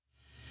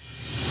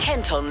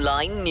Kent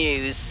Online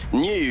News.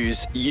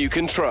 News you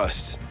can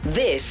trust.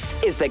 This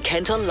is the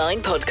Kent Online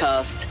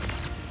Podcast.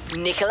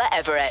 Nicola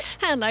Everett.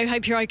 Hello,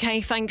 hope you're okay.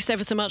 Thanks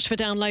ever so much for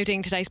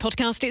downloading today's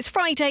podcast. It's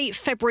Friday,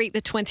 February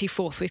the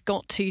 24th. We've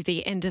got to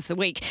the end of the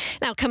week.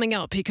 Now, coming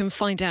up, you can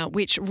find out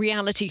which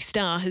reality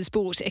star has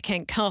bought a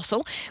Kent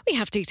castle. We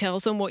have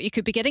details on what you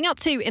could be getting up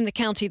to in the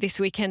county this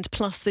weekend,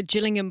 plus the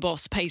Gillingham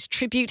Boss pays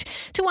tribute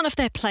to one of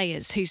their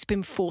players who's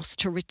been forced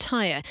to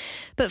retire.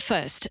 But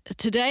first,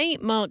 today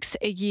marks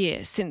a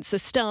year since the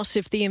start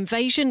of the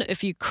invasion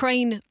of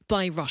Ukraine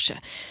by Russia.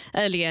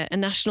 Earlier, a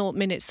national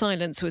minute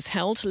silence was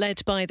held,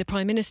 led by the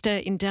Prime Minister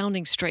in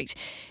Downing Street.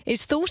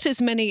 It's thought as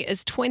many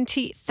as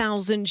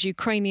 20,000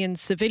 Ukrainian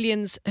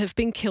civilians have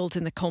been killed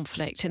in the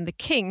conflict, and the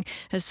King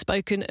has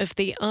spoken of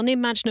the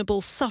unimaginable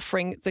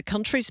suffering the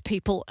country's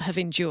people have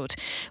endured.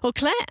 Well,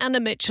 Claire Anna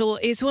Mitchell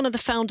is one of the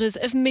founders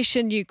of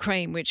Mission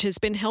Ukraine, which has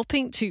been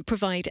helping to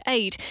provide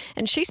aid,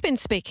 and she's been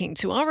speaking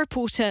to our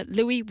reporter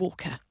Louis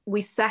Walker.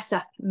 We set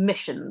up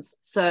missions.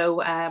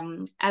 So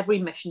every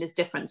mission is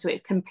different. So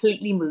it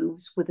completely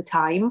moves with the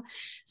time.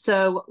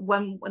 So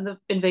when the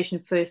invasion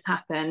first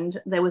happened,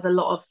 there was a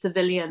lot of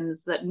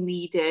civilians that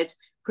needed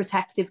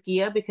protective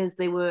gear because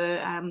they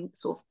were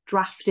sort of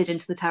drafted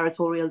into the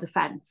territorial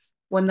defence.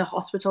 When the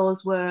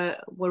hospitals were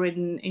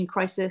in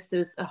crisis, there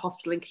was a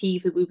hospital in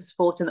Kyiv that we were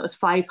supporting that was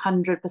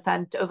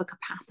 500% over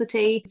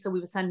capacity. So we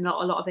were sending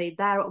out a lot of aid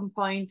there at one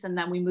point, and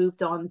then we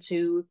moved on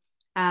to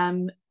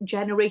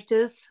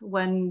generators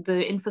when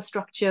the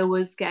infrastructure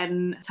was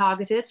getting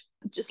targeted.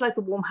 Just like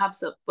the warm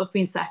hubs that have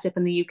been set up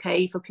in the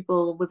UK for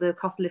people with a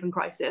cost of living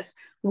crisis,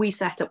 we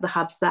set up the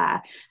hubs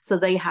there. So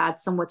they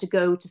had somewhere to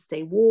go to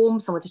stay warm,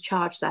 somewhere to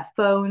charge their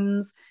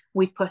phones.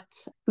 We put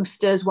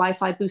boosters,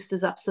 Wi-Fi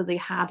boosters up so they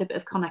had a bit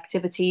of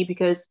connectivity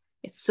because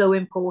it's so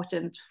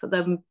important for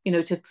them,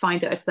 to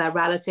find out if their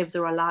relatives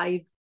are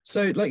alive.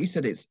 So, like you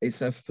said,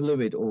 it's a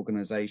fluid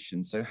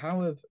organisation. So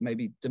how have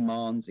maybe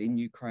demands in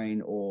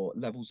Ukraine or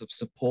levels of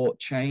support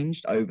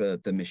changed over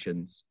the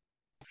missions?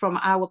 From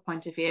our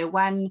point of view,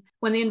 when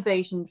the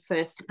invasion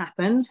first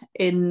happened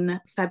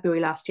in February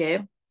last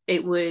year,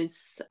 it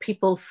was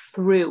people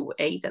threw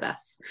aid at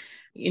us.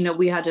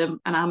 We had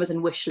an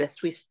Amazon wish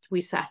list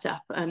we set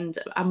up, and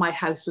my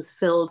house was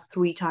filled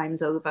 3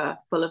 times over,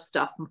 full of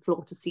stuff from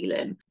floor to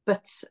ceiling.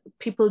 But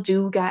people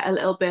do get a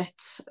little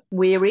bit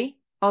weary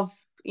of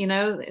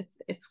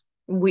it's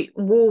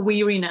war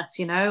weariness,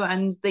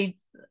 and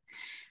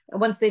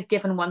once they've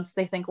given once,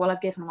 they think, well,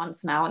 I've given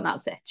once now and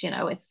that's it.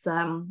 It's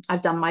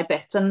I've done my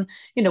bit, and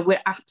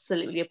we're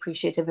absolutely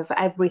appreciative of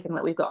everything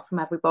that we've got from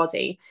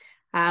everybody,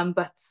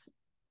 but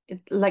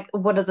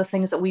one of the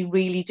things that we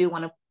really do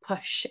want to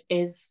push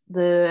is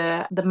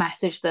the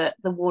message that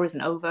the war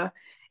isn't over.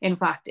 In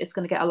fact, it's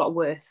going to get a lot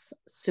worse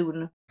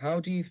soon.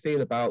 How do you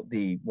feel about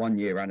the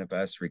 1-year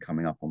anniversary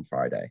coming up on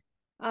Friday?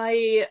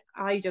 I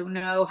don't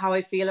know how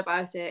I feel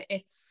about it.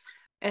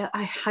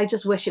 I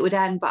just wish it would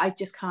end, but I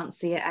just can't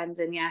see it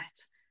ending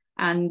yet.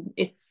 And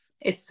it's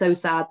so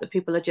sad that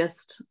people are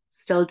just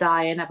still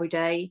dying every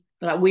day.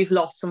 Like, we've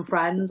lost some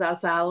friends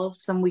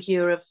ourselves, and we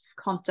hear of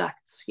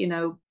contacts,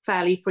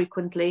 fairly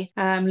frequently,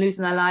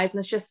 losing their lives.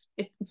 And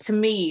to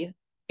me,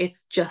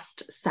 it's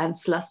just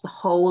senseless. The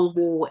whole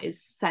war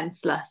is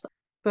senseless.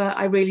 But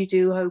I really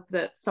do hope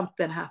that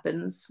something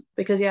happens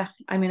because, a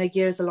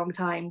year is a long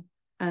time,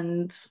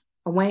 and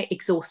we're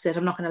exhausted.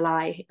 I'm not going to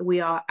lie. We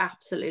are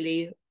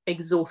absolutely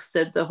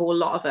exhausted, the whole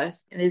lot of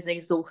us. It is an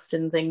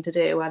exhausting thing to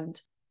do. And,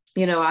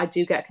 I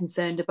do get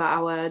concerned about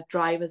our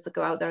drivers that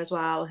go out there as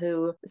well,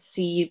 who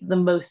see the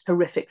most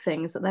horrific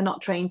things that they're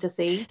not trained to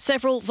see.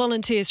 Several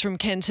volunteers from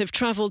Kent have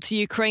travelled to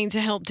Ukraine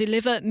to help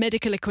deliver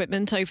medical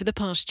equipment over the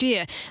past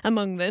year.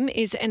 Among them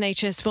is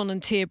NHS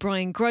volunteer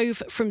Brian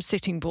Grove from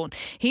Sittingbourne.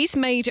 He's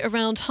made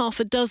around half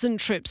a dozen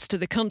trips to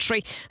the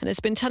country and has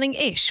been telling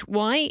Ish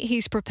why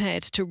he's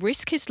prepared to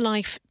risk his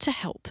life to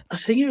help. I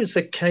think it was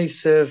a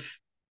case of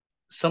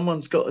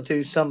someone's got to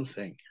do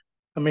something.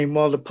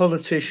 While the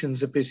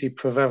politicians are busy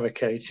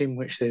prevaricating,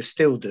 which they're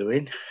still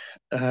doing,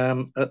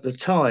 at the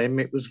time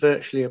it was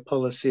virtually a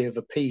policy of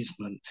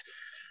appeasement.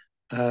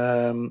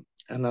 And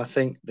I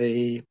think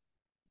the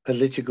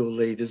political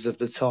leaders of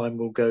the time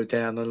will go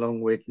down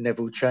along with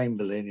Neville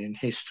Chamberlain in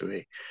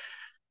history.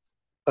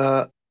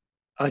 But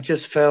I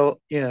just felt,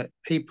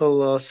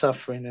 people are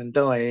suffering and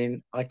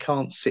dying. I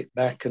can't sit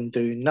back and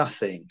do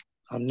nothing.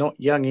 I'm not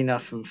young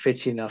enough and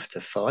fit enough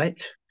to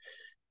fight.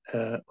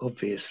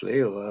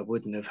 Obviously, or I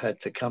wouldn't have had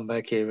to come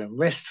back here and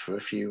rest for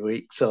a few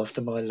weeks after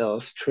my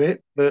last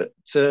trip. But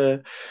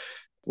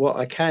what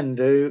I can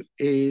do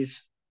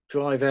is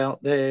drive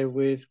out there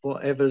with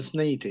whatever's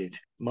needed.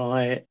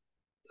 My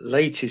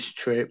latest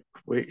trip,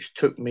 which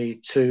took me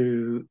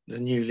to the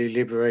newly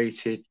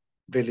liberated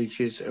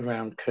villages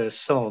around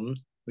Kherson,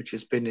 which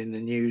has been in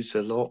the news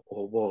a lot,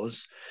 or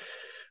was,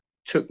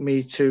 took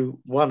me to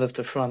one of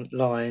the front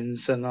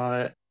lines, and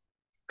I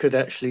could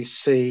actually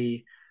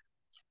see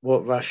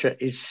what Russia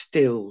is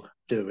still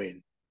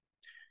doing.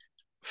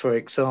 For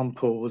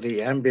example,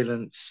 the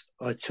ambulance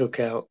I took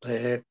out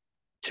there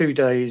 2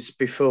 days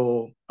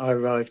before I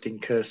arrived in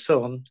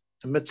Kherson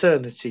The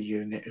maternity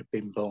unit had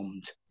been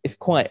bombed. It's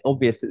quite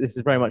obvious that this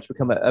has very much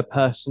become a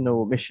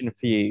personal mission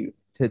for you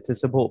to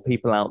support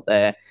people out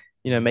there,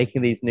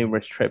 making these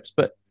numerous trips.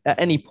 But at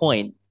any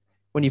point,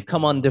 when you've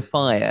come under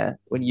fire,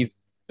 when you've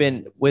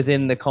been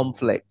within the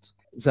conflict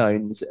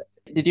zones,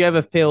 did you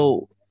ever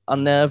feel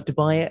unnerved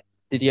by it?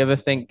 Did you ever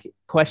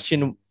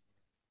question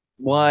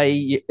why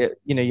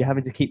you're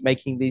having to keep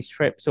making these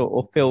trips,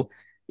 or feel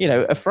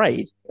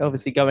afraid,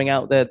 obviously going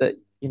out there, that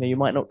you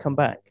might not come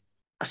back?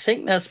 I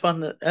think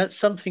that's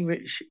something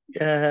which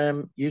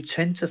you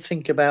tend to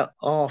think about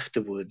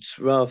afterwards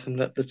rather than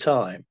at the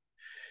time.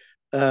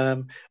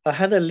 I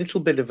had a little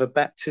bit of a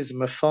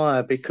baptism of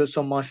fire, because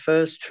on my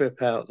first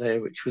trip out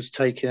there, which was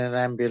taking an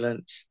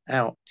ambulance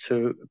out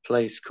to a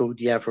place called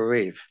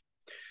Yavoriv,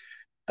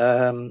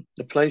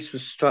 the place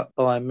was struck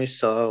by a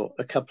missile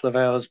a couple of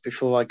hours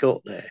before I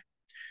got there.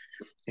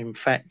 In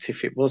fact,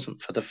 if it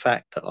wasn't for the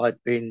fact that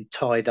I'd been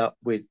tied up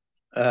with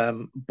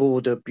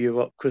border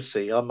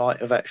bureaucracy, I might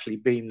have actually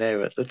been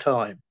there at the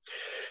time.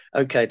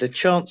 Okay, the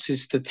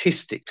chances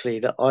statistically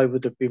that I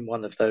would have been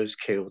one of those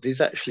killed is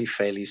actually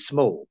fairly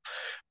small,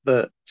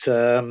 but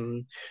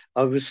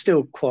I was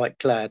still quite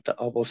glad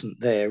that I wasn't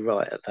there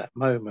right at that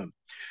moment.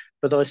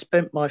 But I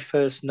spent my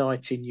first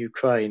night in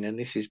Ukraine, and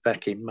this is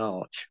back in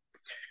March,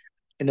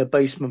 in a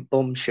basement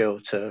bomb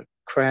shelter,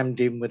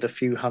 crammed in with a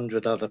few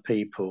hundred other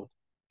people,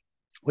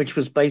 which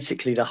was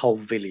basically the whole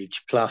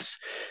village, plus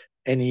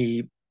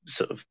any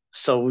sort of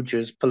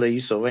soldiers,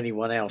 police, or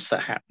anyone else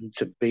that happened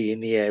to be in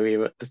the area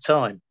at the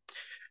time,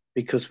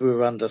 because we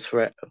were under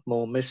threat of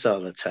more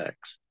missile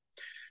attacks.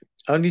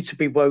 Only to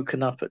be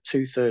woken up at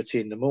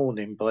 2:30 in the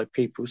morning by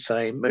people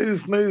saying,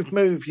 move, move,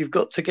 move, you've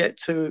got to get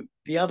to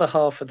the other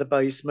half of the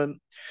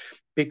basement,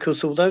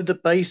 because although the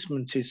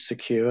basement is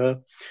secure,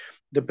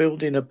 the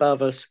building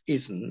above us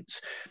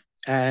isn't.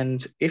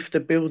 And if the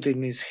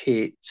building is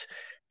hit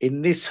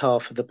in this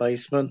half of the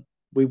basement,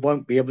 we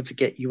won't be able to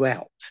get you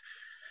out.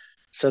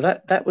 So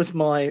that was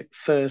my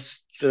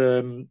first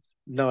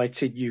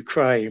night in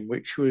Ukraine,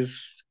 which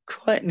was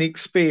quite an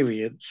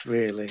experience,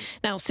 really.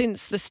 Now,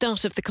 since the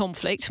start of the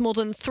conflict, more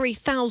than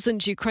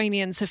 3,000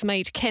 Ukrainians have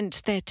made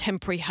Kent their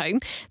temporary home.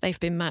 They've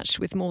been matched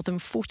with more than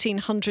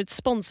 1,400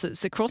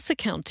 sponsors across the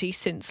county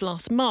since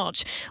last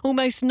March.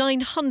 Almost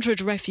 900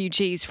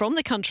 refugees from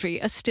the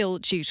country are still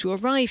due to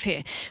arrive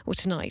here. Well,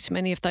 tonight,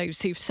 many of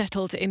those who've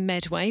settled in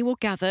Medway will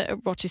gather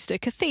at Rochester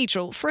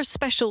Cathedral for a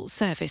special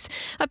service.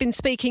 I've been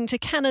speaking to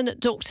Canon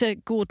Dr.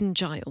 Gordon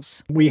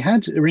Giles. We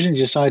had originally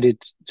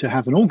decided to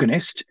have an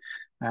organist,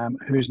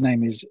 whose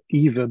name is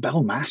Eva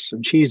Belmas,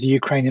 and she is a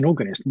Ukrainian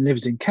organist and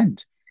lives in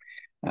Kent.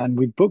 And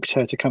we booked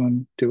her to come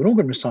and do an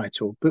organ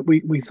recital, but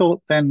we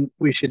thought then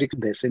we should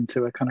extend this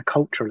into a kind of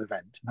cultural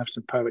event and have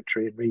some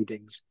poetry and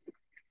readings.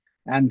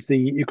 And the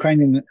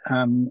Ukrainian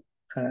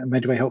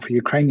Medway Help for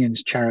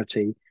Ukrainians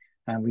charity,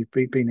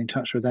 we've been in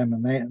touch with them,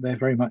 and they're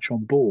very much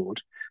on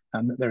board.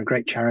 And they're a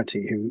great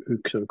charity who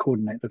sort of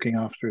coordinate looking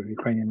after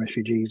Ukrainian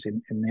refugees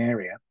in the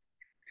area.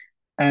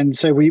 And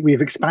so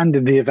we've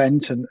expanded the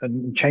event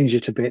and changed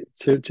it a bit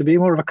to be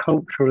more of a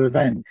cultural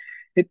event.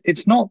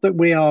 It's not that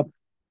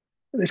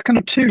there's kind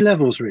of two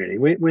levels, really.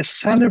 We're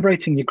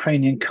celebrating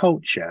Ukrainian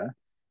culture,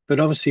 but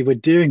obviously we're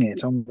doing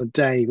it on the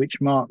day which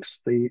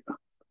marks the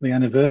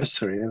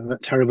anniversary of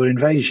that terrible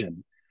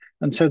invasion.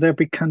 And so there'll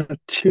be kind of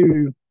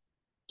two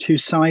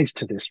sides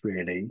to this,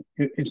 really.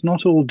 It's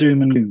not all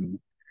doom and gloom,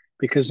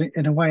 because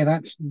in a way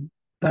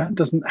that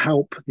doesn't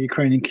help the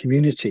Ukrainian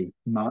community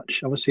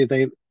much. Obviously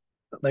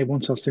they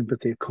want our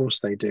sympathy, of course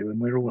they do, and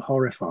we're all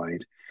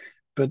horrified.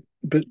 But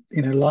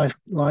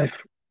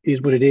life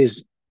is what it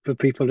is for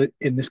people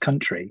in this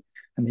country,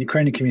 and the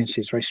Ukrainian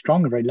community is very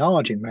strong and very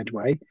large in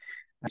Medway.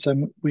 And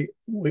so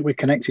we're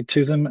connected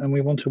to them, and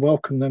we want to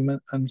welcome them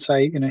and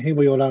say, here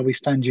we all are. We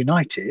stand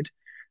united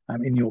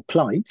in your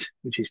plight,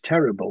 which is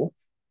terrible.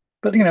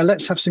 But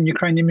let's have some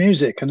Ukrainian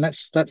music, and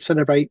let's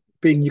celebrate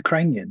being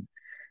Ukrainian.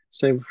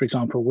 So, for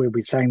example, we'll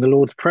be saying the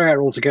Lord's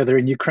Prayer all together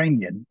in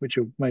Ukrainian, which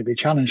will maybe a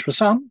challenge for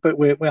some, but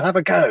we'll have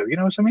a go. You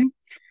know what I mean?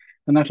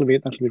 And that'll be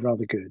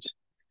rather good.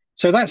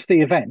 So that's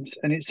the event,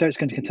 and it's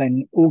going to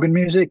contain organ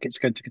music. It's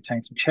going to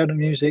contain some cello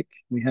music.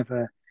 We have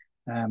a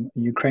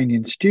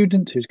Ukrainian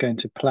student who's going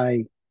to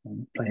play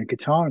a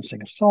guitar and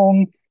sing a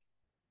song,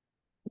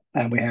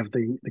 and we have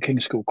the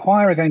King's School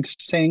Choir are going to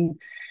sing,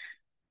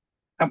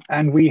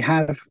 and we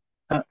have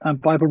a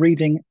Bible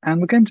reading,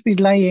 and we're going to be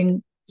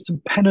laying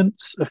some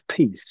penance of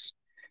peace.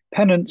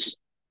 Penance,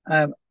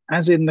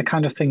 as in the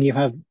kind of thing you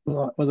have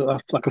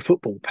like a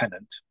football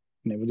pennant,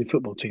 with the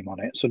football team on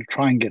it, sort of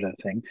triangular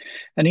thing.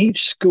 And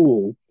each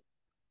school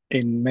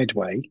in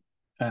Medway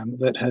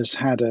that has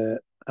had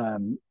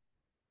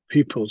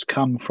pupils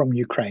come from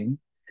Ukraine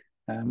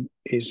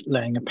is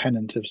laying a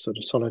pennant of sort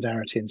of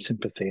solidarity and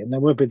sympathy. And there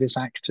will be this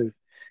it's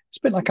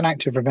a bit like an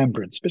act of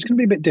remembrance, but it's going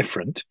to be a bit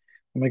different.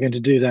 And we're going to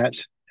do that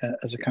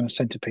as a kind of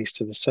centerpiece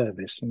to the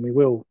service. And we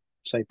will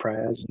say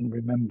prayers and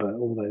remember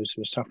all those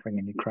who are suffering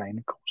in Ukraine.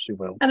 Of course we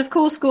will. And of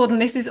course, Gordon,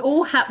 this is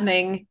all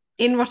happening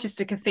in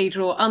Rochester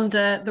Cathedral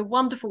under the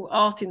wonderful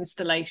art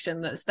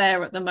installation that's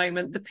there at the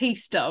moment, the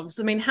Peace Doves.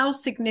 I mean, how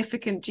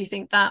significant do you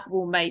think that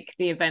will make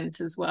the event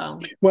as well?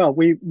 Well,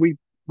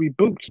 we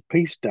booked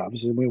Peace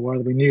Doves, and we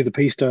knew the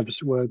Peace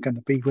Doves were going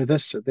to be with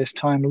us at this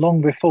time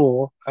long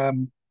before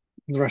the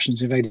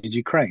Russians invaded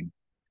Ukraine.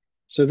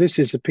 So this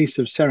is a piece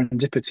of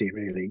serendipity,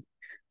 really,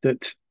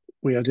 that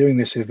we are doing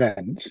this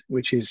event,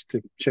 which is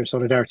to show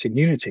solidarity and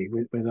unity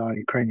with our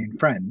Ukrainian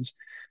friends,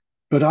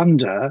 but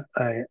under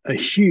a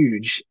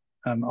huge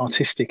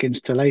artistic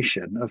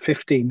installation of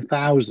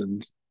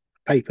 15,000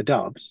 paper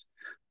doves,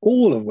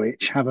 all of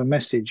which have a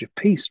message of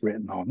peace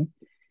written on.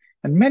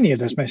 And many of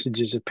those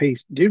messages of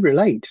peace do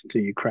relate to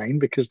Ukraine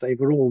because they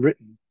were all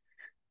written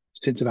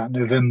since about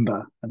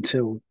November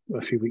until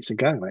a few weeks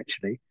ago,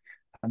 actually.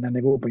 And then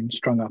they've all been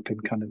strung up in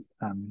kind of,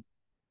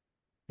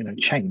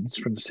 chains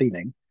from the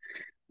ceiling.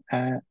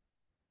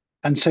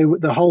 And so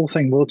the whole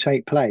thing will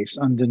take place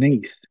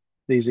underneath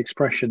these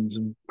expressions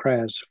and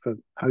prayers for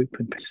hope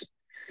and peace,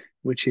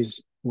 which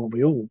is what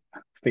we all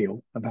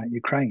feel about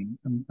Ukraine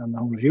and the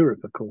whole of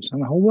Europe, of course,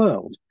 and the whole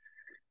world.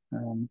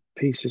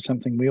 Peace is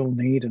something we all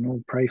need and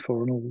all pray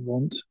for and all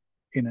want,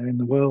 in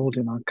the world,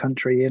 in our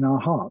country, in our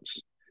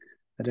hearts,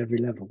 at every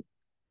level.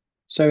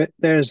 So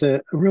there's a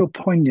real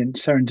poignant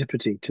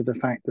serendipity to the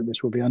fact that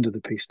this will be under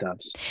the Peace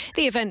Doves.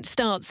 The event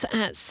starts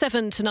at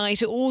 7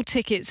 tonight. All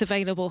tickets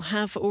available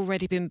have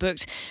already been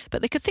booked.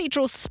 But the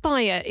cathedral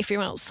spire, if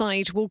you're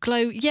outside, will glow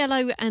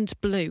yellow and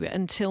blue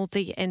until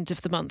the end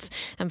of the month.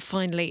 And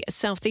finally, a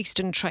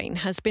southeastern train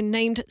has been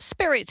named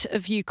Spirit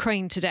of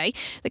Ukraine today.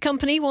 The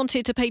company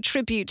wanted to pay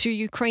tribute to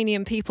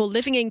Ukrainian people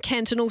living in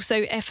Kent and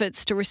also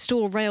efforts to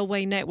restore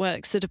railway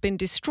networks that have been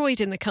destroyed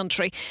in the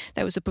country.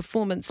 There was a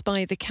performance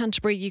by the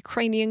Canterbury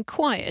Ukrainian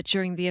Choir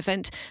during the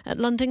event at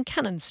London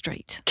Cannon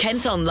Street.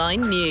 Kent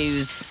Online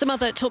News. Some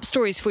other top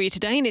stories for you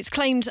today, and it's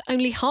claimed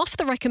only half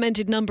the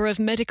recommended number of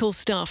medical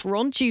staff were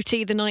on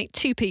duty the night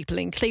 2 people,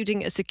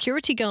 including a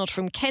security guard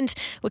from Kent,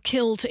 were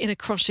killed in a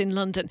crush in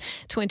London.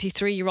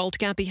 23-year-old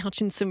Gabby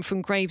Hutchinson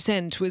from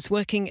Gravesend was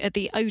working at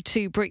the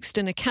O2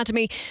 Brixton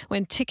Academy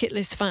when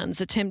ticketless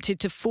fans attempted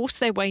to force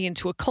their way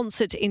into a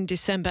concert in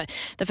December.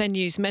 The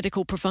venue's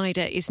medical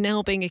provider is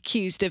now being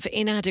accused of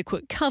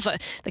inadequate cover.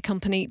 The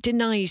company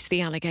denies the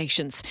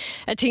allegations.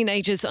 A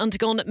teenager's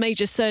undergone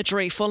major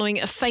surgery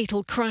following a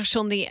fatal crash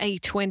on the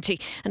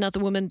A20. Another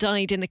woman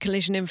died in the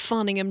collision in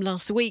Farningham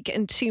last week,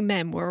 and 2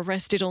 men were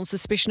arrested on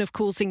suspicion of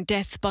causing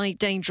death by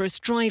dangerous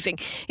driving.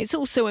 It's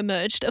also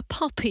emerged a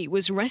puppy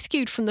was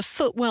rescued from the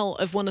footwell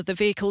of one of the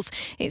vehicles.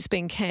 It's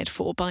being cared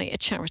for by a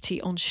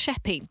charity on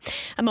Sheppey.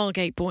 A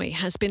Margate boy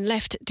has been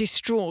left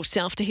distraught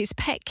after his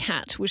pet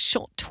cat was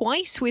shot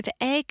twice with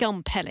air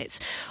gun pellets.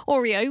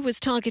 Oreo was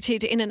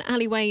targeted in an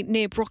alleyway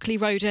near Brockley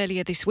Road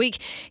earlier this week.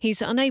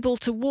 He's unable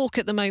to walk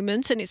at the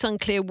moment, and it's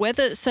unclear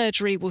whether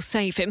surgery will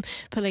save him.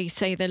 Police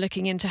say they're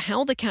looking into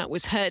how the cat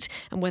was hurt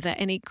and whether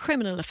any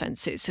criminal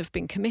offences have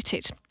been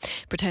committed.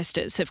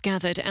 Protesters have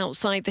gathered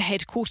outside the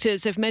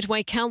headquarters of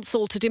Medway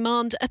Council to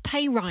demand a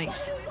pay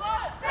rise.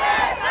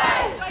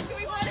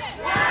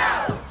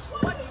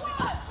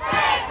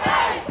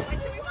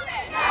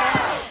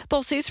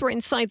 Bosses were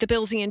inside the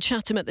building in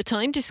Chatham at the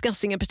time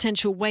discussing a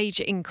potential wage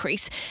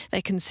increase. They're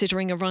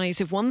considering a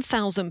rise of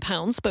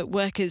 £1,000, but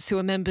workers who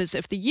are members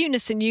of the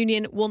Unison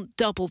Union want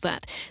double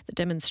that. The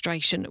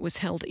demonstration was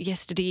held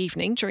yesterday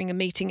evening during a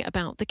meeting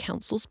about the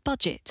council's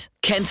budget.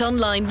 Kent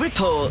Online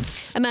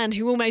reports. A man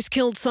who almost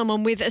killed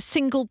someone with a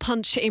single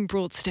punch in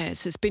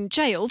Broadstairs has been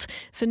jailed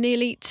for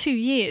nearly 2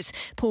 years.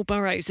 Paul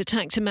Burrows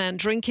attacked a man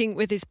drinking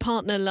with his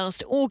partner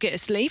last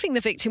August, leaving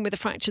the victim with a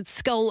fractured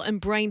skull and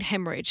brain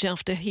hemorrhage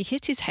after he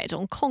hit his head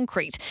on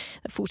concrete.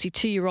 The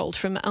 42-year-old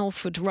from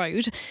Alford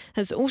Road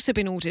has also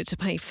been ordered to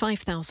pay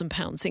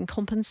 £5,000 in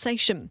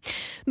compensation.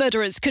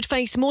 Murderers could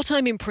face more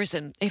time in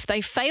prison if they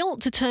fail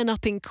to turn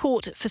up in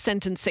court for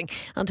sentencing,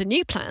 under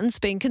new plans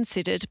being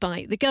considered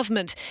by the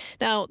government.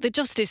 Now, the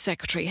Justice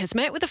Secretary has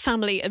met with the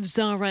family of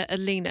Zara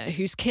Alina,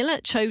 whose killer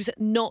chose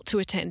not to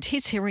attend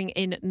his hearing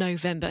in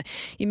November.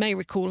 You may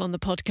recall on the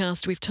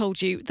podcast we've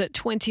told you that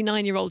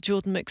 29-year-old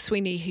Jordan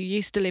McSweeney, who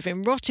used to live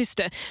in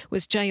Rochester,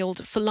 was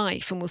jailed for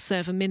life and will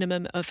serve a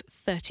minimum of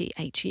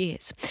 38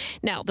 years.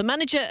 Now, the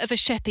manager of a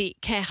Sheppey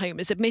care home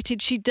has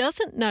admitted she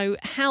doesn't know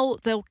how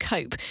they'll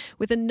cope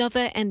with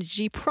another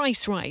energy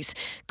price rise.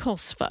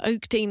 Costs for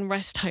Oakdean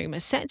Rest Home are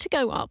set to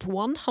go up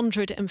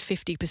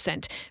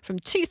 150% from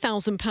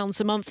 £2,000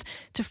 a month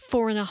to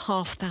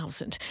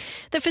 £4,500.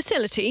 The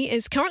facility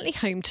is currently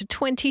home to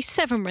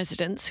 27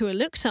 residents who are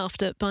looked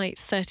after by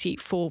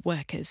 34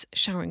 workers.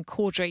 Sharon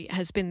Caudry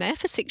has been there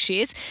for 6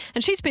 years,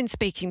 and she's been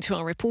speaking to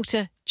our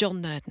reporter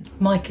John Nurden.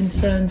 My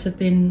concerns have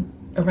been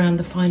around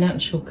the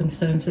financial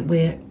concerns that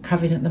we're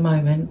having at the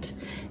moment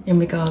in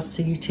regards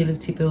to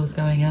utility bills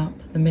going up,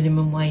 the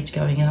minimum wage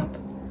going up.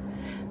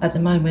 At the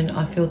moment,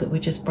 I feel that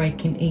we're just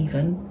breaking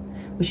even,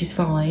 which is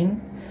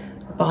fine,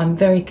 but I'm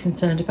very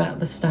concerned about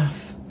the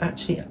staff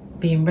actually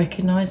being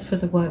recognised for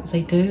the work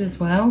they do as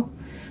well.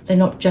 They're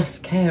not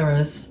just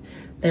carers,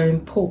 they're an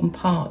important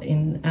part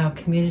in our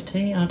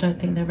community, and I don't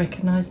think they're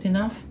recognised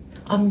enough.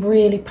 I'm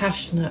really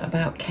passionate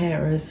about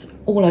carers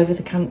all over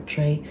the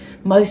country.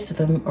 Most of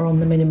them are on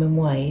the minimum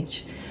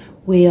wage.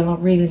 We are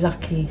really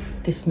lucky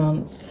this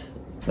month,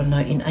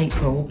 in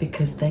April,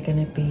 because they're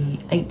going to be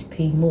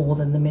 8p more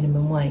than the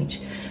minimum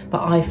wage.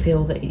 But I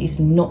feel that it is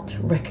not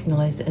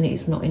recognised and it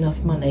is not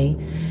enough money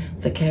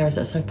for carers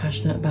that are so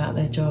passionate about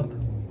their job.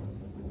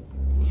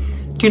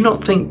 Do you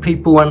not think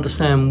people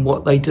understand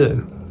what they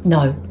do?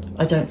 No,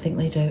 I don't think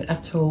they do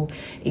at all.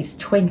 It's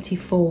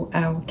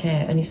 24-hour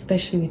care, and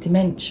especially with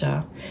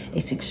dementia,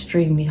 it's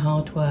extremely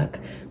hard work.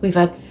 We've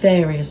had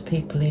various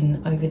people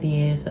in over the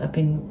years that have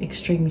been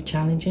extremely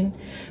challenging,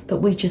 but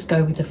we just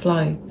go with the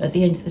flow. At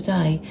the end of the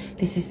day,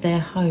 this is their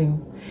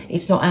home.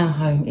 It's not our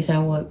home, it's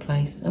our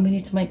workplace, and we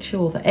need to make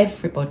sure that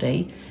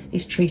everybody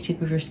is treated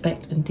with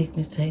respect and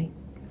dignity.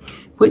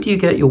 Where do you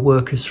get your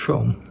workers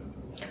from?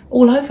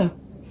 All over.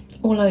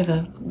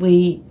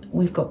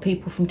 We've got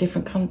people from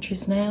different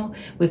countries now.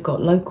 We've got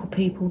local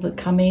people that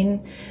come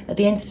in. At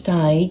the end of the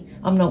day,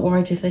 I'm not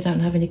worried if they don't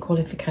have any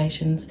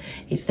qualifications.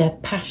 It's their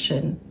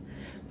passion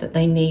that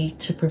they need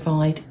to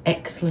provide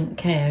excellent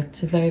care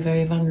to very,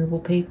 very vulnerable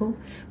people.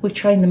 We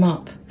train them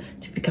up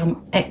to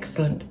become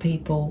excellent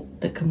people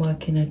that can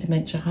work in a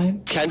dementia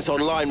home. Kent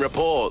Online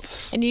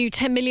reports. A new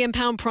 £10 million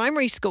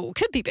primary school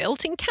could be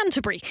built in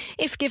Canterbury.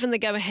 If given the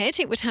go-ahead,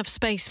 it would have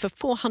space for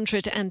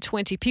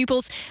 420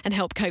 pupils and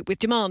help cope with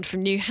demand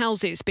from new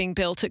houses being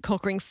built at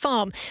Cockering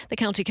Farm. The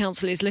County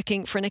Council is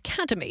looking for an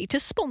academy to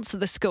sponsor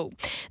the school.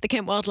 The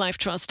Kent Wildlife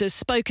Trust has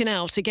spoken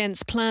out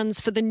against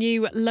plans for the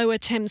new Lower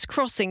Thames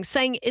crossing,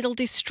 saying it'll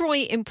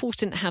destroy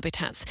important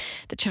habitats.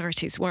 The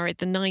charity's worried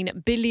the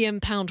 £9 billion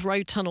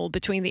road tunnel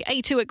between the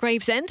A2 at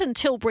Gravesend and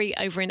Tilbury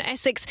over in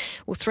Essex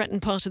will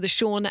threaten part of the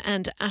Shorn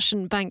and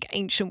Ashenbank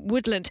ancient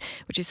woodland,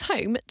 which is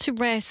home to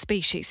rare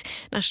species.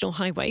 National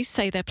Highways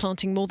say they're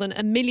planting more than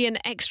 1 million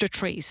extra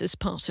trees as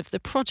part of the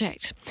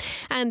project.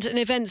 And an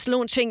event's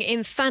launching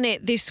in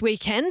Thanet this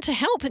weekend to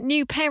help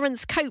new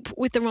parents cope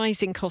with the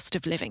rising cost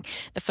of living.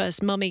 The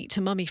first Mummy to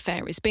Mummy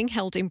fair is being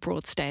held in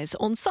Broadstairs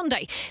on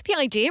Sunday. The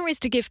idea is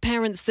to give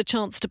parents the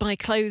chance to buy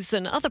clothes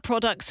and other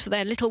products for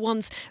their little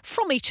ones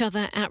from each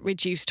other at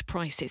reduced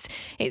prices.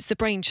 It's the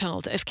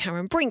brainchild of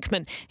Karen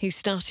Brinkman, who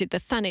started the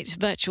Thanet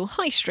Virtual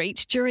High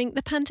Street during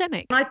the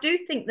pandemic. I do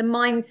think the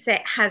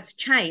mindset has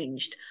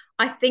changed.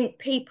 I think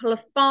people are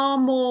far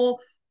more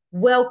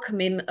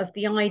welcoming of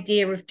the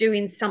idea of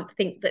doing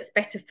something that's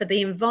better for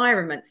the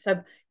environment.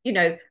 So,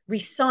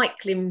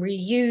 recycling,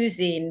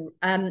 reusing,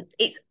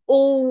 it's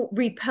all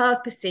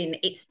repurposing.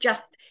 It's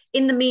just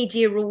in the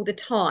media all the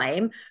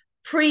time.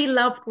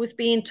 Pre-loved was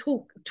being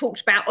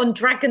talked about on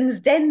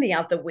Dragon's Den the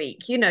other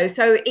week,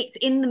 so it's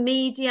in the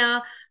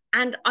media.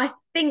 And I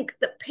think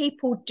that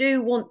people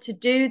do want to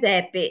do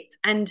their bit.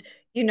 And,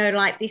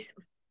 like this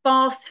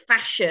fast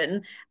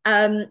fashion,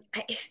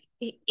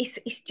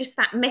 it's just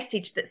that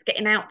message that's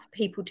getting out to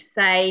people to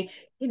say,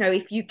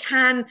 if you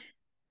can,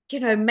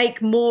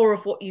 make more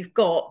of what you've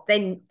got,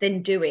 then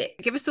do it.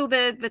 Give us all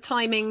the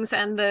timings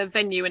and the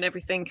venue and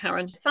everything,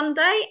 Karen.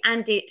 Sunday,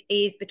 and it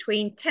is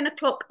between 10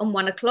 o'clock and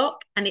 1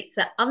 o'clock, and it's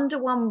at Under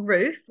One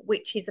Roof,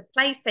 which is a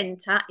play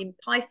centre in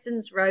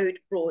Pysons Road,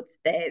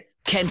 Broadstairs.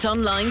 Kent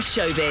Online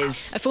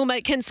Showbiz. A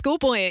former Kent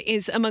schoolboy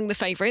is among the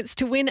favourites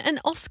to win an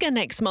Oscar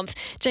next month.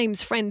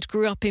 James Friend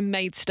grew up in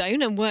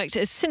Maidstone and worked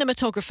as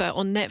cinematographer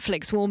on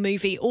Netflix war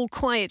movie All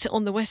Quiet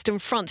on the Western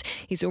Front.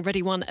 He's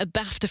already won a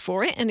BAFTA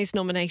for it and is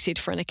nominated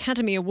for an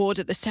Academy Award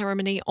at the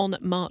ceremony on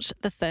March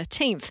the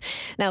 13th.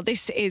 Now,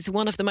 this is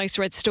one of the most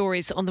read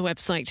stories on the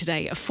website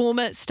today. A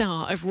former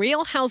star of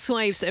Real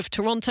Housewives of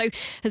Toronto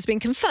has been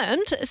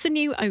confirmed as the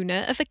new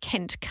owner of a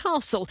Kent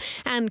castle.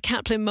 And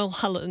Kaplan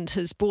Mulholland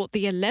has bought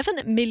the £11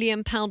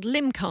 million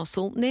Lim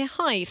Castle near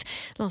Hythe.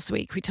 Last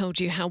week we told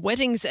you how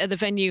weddings at the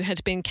venue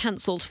had been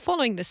cancelled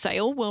following the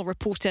sale. Well,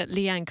 reporter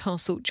Leanne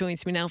Castle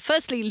joins me now.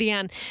 Firstly,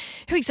 Leanne,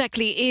 who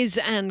exactly is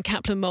Anne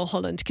Kaplan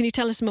Mulholland? Can you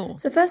tell us more?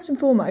 So first and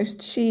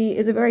foremost, she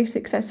is a very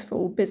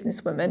successful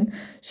businesswoman.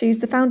 She's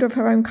the founder of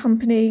her own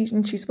company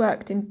and she's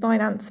worked in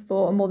finance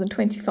for more than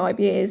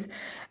 25 years.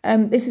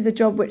 This is a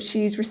job which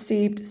she's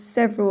received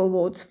several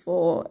awards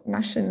for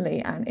nationally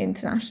and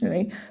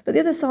internationally. But the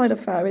other side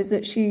of her is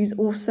that she's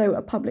also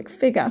a public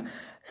figure.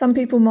 Some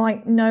people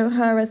might know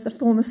her as the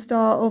former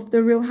star of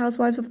The Real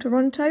Housewives of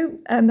Toronto.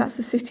 That's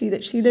the city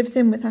that she lives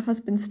in with her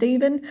husband,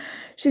 Stephen.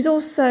 She's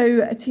also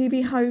a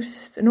TV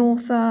host, an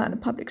author and a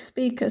public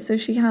speaker. So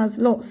she has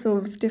lots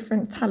of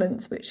different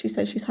talents, which she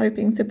says she's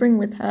hoping to bring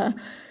with her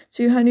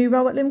to her new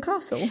role at Lim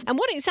Castle. And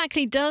what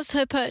exactly does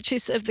her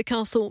purchase of the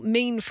castle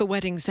mean for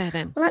weddings there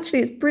then? Well, actually,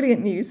 it's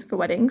brilliant news for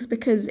weddings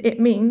because it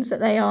means that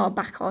they are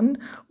back on.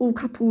 All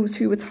couples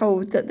who were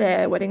told that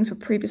their weddings were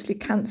previously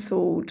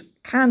cancelled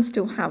can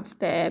still have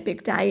their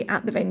big day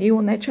at the venue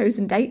on their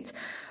chosen date.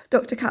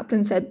 Dr.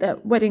 Kaplan said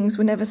that weddings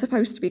were never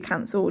supposed to be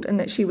cancelled and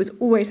that she was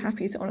always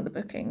happy to honour the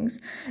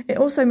bookings. It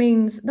also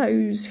means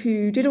those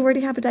who did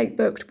already have a date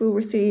booked will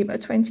receive a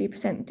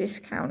 20%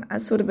 discount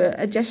as sort of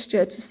a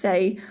gesture to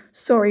say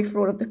sorry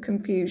for all of the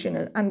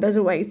confusion and as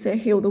a way to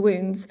heal the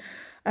wounds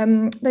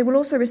They will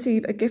also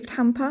receive a gift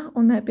hamper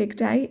on their big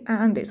day,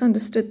 and it's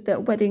understood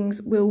that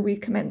weddings will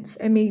recommence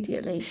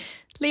immediately.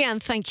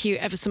 Leanne, thank you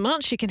ever so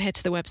much. You can head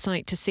to the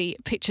website to see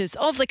pictures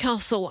of the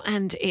castle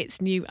and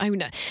its new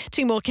owner.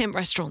 2 more Kent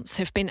restaurants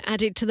have been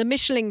added to the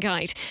Michelin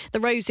Guide. The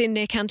Rose Inn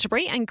near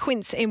Canterbury and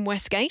Quince in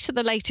Westgate are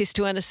the latest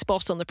to earn a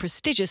spot on the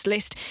prestigious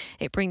list.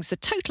 It brings the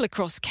total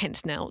across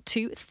Kent now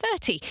to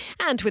 30.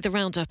 And with a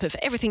roundup of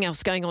everything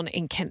else going on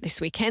in Kent this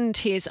weekend,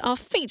 here's our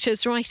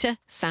features writer,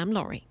 Sam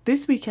Laurie.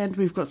 This weekend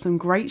we've got some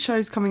great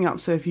shows coming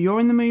up, so if you're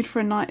in the mood for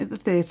a night at the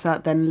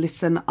theatre, then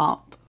listen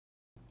up.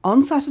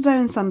 On Saturday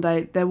and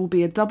Sunday, there will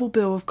be a double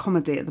bill of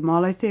comedy at the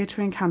Marlow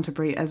Theatre in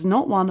Canterbury as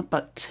not one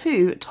but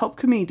 2 top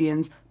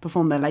comedians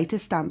perform their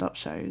latest stand-up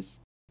shows.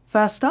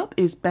 First up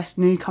is Best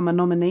Newcomer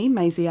nominee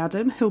Maisie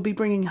Adam, who'll be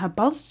bringing her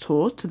Buzz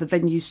tour to the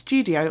venue's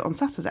studio on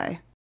Saturday.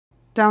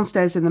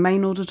 Downstairs in the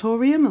main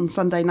auditorium on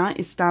Sunday night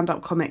is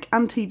stand-up comic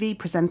and TV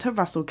presenter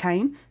Russell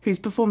Kane, who's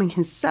performing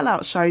his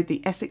sellout show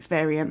The Essex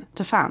Variant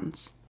to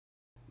fans.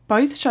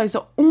 Both shows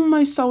are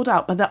almost sold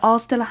out, but there are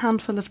still a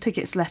handful of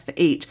tickets left for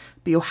each,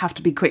 but you'll have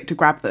to be quick to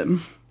grab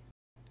them.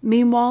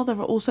 Meanwhile, there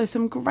are also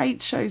some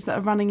great shows that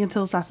are running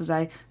until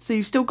Saturday, so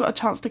you've still got a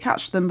chance to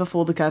catch them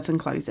before the curtain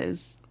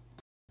closes.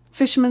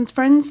 Fisherman's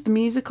Friends, the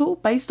musical,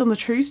 based on the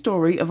true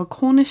story of a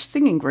Cornish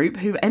singing group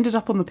who ended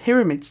up on the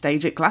Pyramid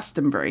stage at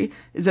Glastonbury,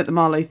 is at the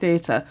Marlow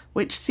Theatre,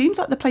 which seems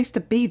like the place to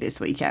be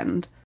this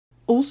weekend.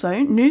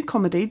 Also, new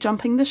comedy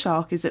Jumping the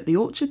Shark is at the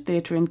Orchard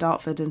Theatre in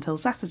Dartford until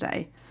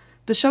Saturday.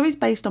 The show is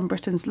based on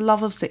Britain's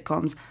love of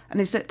sitcoms and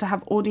is set to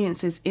have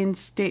audiences in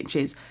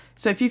stitches,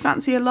 so if you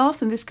fancy a laugh,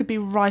 then this could be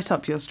right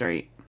up your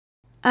street.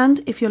 And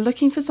if you're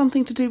looking for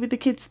something to do with the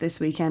kids this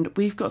weekend,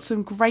 we've got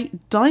some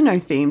great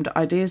dino-themed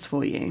ideas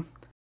for you.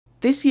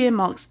 This year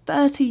marks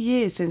 30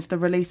 years since the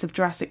release of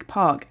Jurassic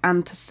Park,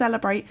 and to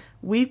celebrate,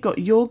 we've got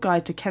your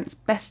guide to Kent's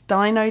best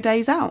dino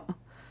days out.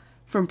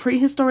 From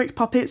prehistoric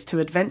puppets to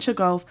adventure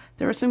golf,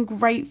 there are some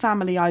great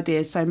family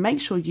ideas, so make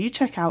sure you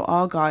check out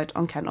our guide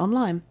on Kent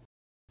Online.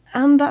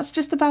 And that's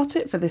just about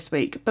it for this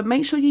week, but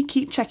make sure you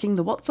keep checking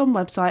the What's On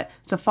website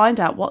to find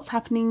out what's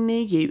happening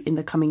near you in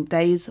the coming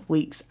days,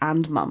 weeks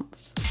and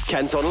months.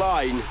 Kent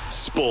Online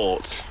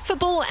Sport.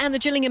 Football and the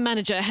Gillingham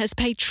manager has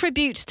paid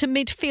tribute to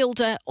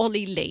midfielder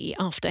Ollie Lee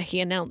after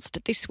he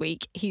announced this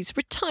week he's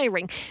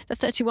retiring. The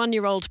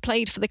 31-year-old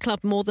played for the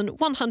club more than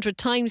 100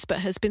 times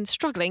but has been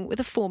struggling with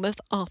a form of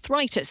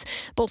arthritis.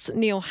 Boss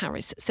Neil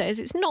Harris says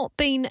it's not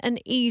been an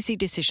easy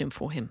decision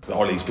for him.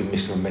 Ollie's been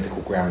missing on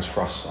medical grounds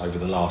for us over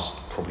the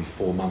last probably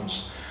 4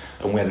 months,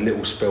 and we had a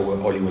little spell where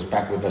Ollie was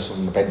back with us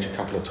on the bench a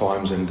couple of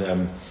times, and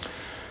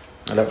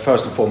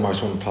first and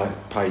foremost I want to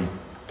pay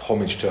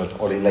homage to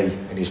Ollie Lee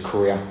and his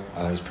career,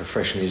 his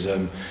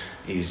professionalism,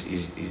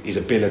 his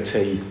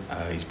ability,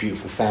 his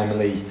beautiful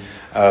family.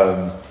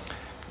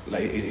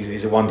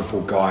 He's a wonderful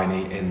guy,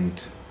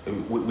 and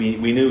we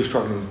knew he was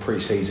struggling in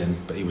pre-season,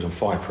 but he was on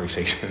fire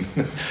pre-season.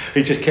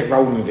 He just kept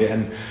rolling with it,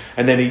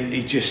 and then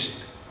he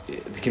just,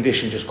 the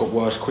condition just got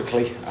worse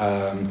quickly,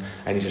 and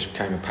it just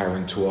became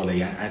apparent to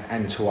Ollie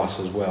and to us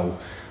as well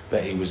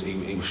that he was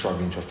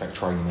struggling to affect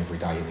training every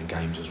day and in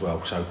games as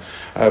well. So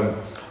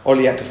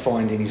Ollie had to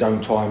find in his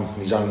own time, in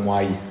his own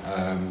way,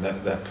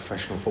 that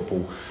professional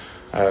football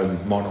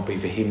might not be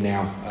for him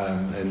now,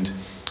 and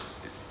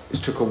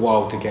it took a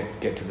while to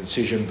get to the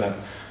decision, but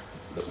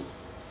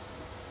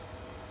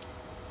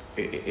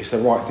it's the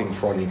right thing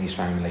for Ollie and his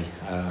family,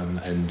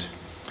 and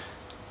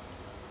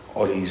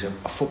Ollie's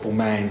a football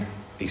man.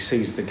 He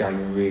sees the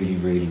game really,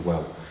 really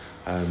well.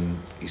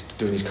 He's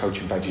doing his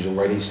coaching badges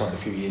already. He started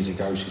a few years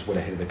ago, so he's well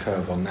ahead of the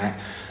curve on that,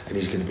 and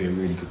he's going to be a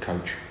really good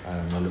coach.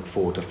 I look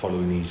forward to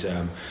following his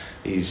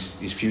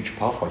future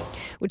pathway.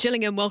 Well,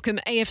 Gillingham welcome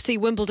AFC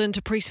Wimbledon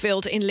to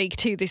Priestfield in League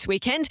 2 this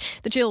weekend.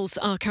 The Gills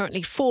are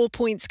currently 4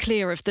 points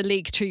clear of the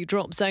League 2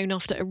 drop zone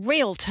after a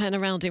real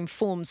turnaround in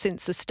form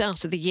since the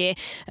start of the year.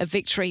 A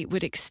victory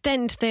would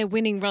extend their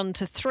winning run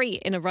to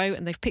 3 in a row,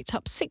 and they've picked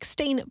up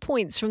 16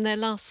 points from their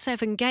last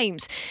 7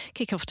 games.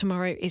 Kick-off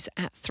tomorrow is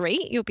at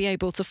 3. You'll be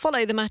able to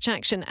follow the match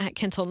action at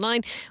Kent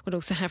Online. We'll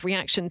also have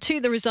reaction to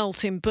the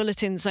result in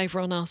bulletins over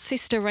on our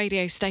sister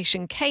radio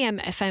station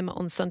KMFM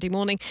on Sunday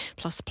morning,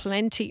 plus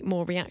plenty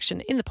more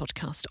reaction in the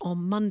podcast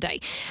on Monday.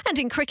 And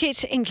in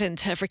cricket,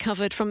 England have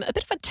recovered from a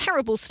bit of a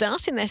terrible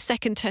start in their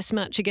second Test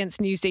match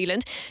against New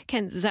Zealand.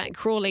 Kent's Zach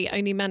Crawley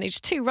only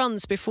managed 2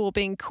 runs before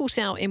being caught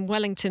out in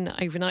Wellington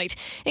overnight.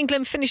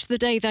 England finished the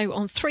day, though,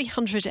 on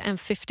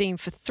 315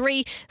 for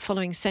 3,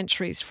 following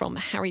centuries from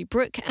Harry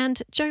Brook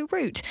and Joe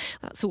Root.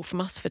 That's all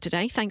from us for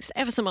today. Thanks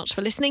ever so much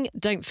for listening.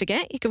 Don't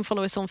forget, you can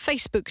follow us on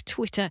Facebook,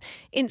 Twitter,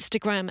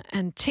 Instagram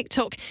and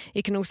TikTok.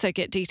 You can also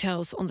get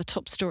details on the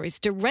top stories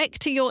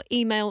direct to your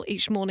email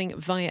each morning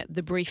via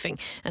The Briefing.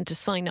 And to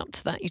sign up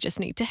to that, you just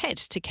need to head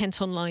to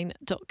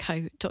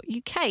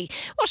kentonline.co.uk.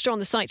 Whilst you're on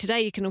the site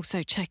today, you can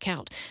also check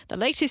out the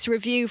latest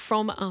review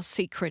from our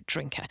secret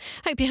drinker.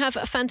 Hope you have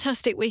a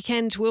fantastic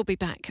weekend. We'll be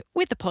back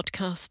with the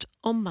podcast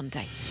on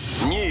Monday.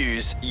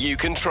 News you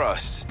can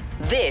trust.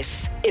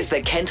 This is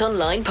the Kent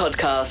Online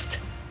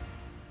Podcast.